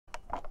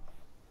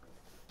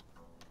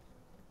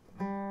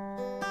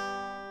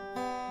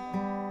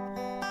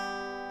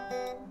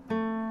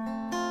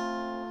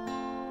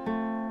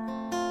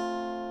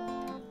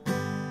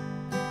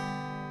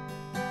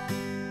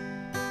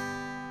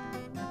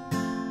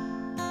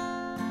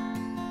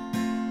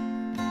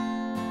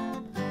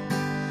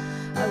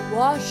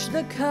Wash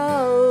the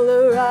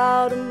color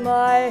out of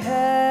my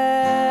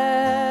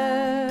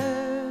hair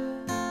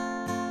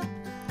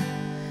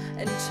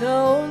and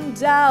tone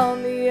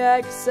down the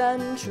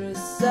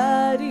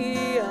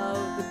eccentricity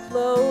of the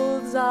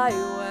clothes I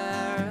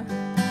wear.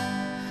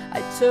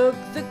 I took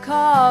the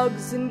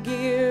cogs and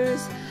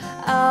gears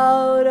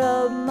out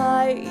of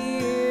my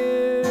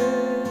ears.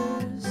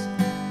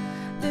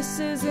 This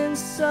isn't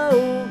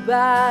so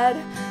bad,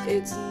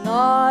 it's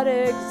not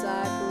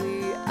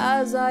exactly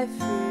as I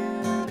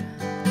feared,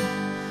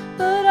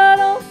 but I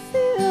don't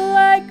feel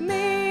like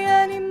me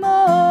anymore.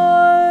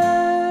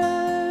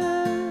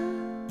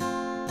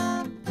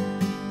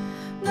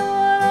 No,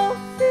 I don't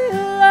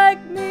feel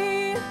like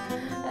me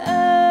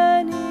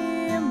anymore.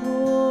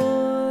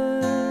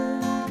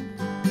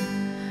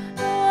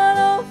 No, I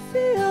don't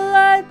feel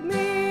like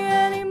me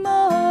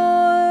anymore.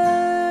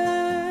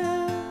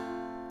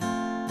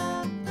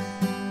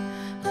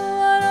 No,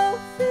 I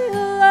don't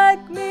feel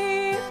like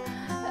me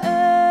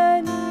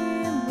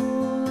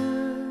anymore.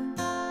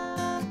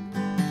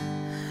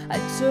 I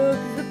took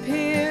the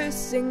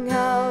piercing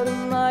out of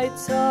my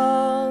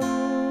tongue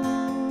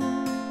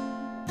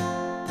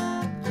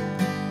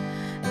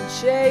and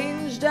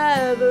changed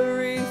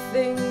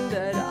everything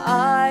that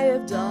I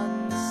have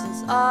done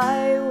since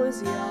I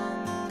was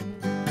young.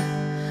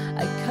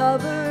 I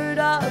covered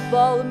up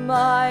all of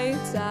my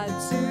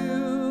tattoos,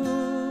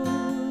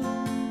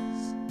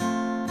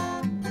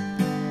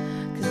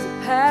 'cause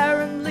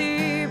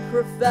apparently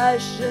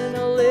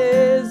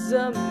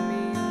professionalism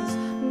means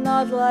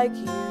not like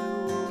you.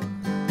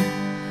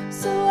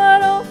 So I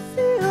don't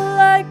feel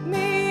like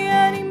me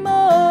anymore.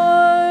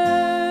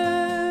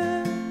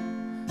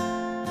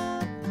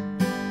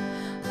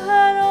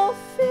 I don't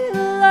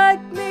feel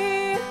like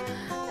me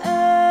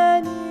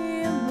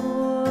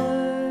anymore.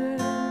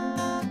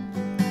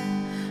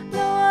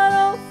 No, I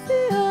don't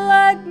feel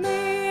like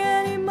me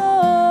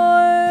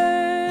anymore.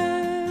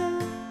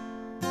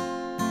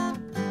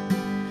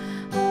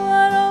 Oh,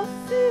 I don't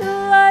feel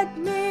like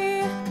me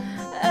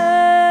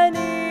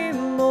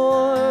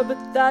anymore.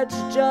 But that's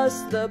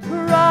just the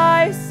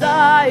price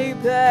I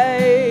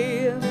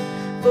pay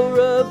for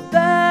a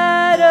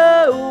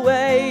better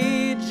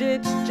wage.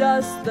 It's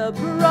just the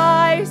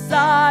price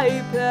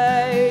I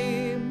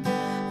pay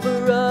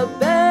for a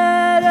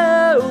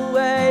better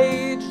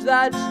wage.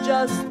 That's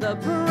just the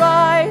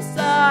price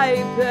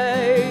I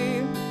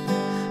pay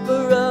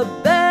for a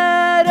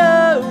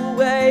better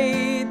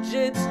wage.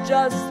 It's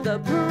just the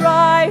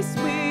price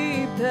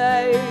we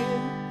pay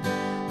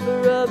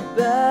for a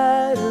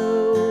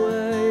better wage.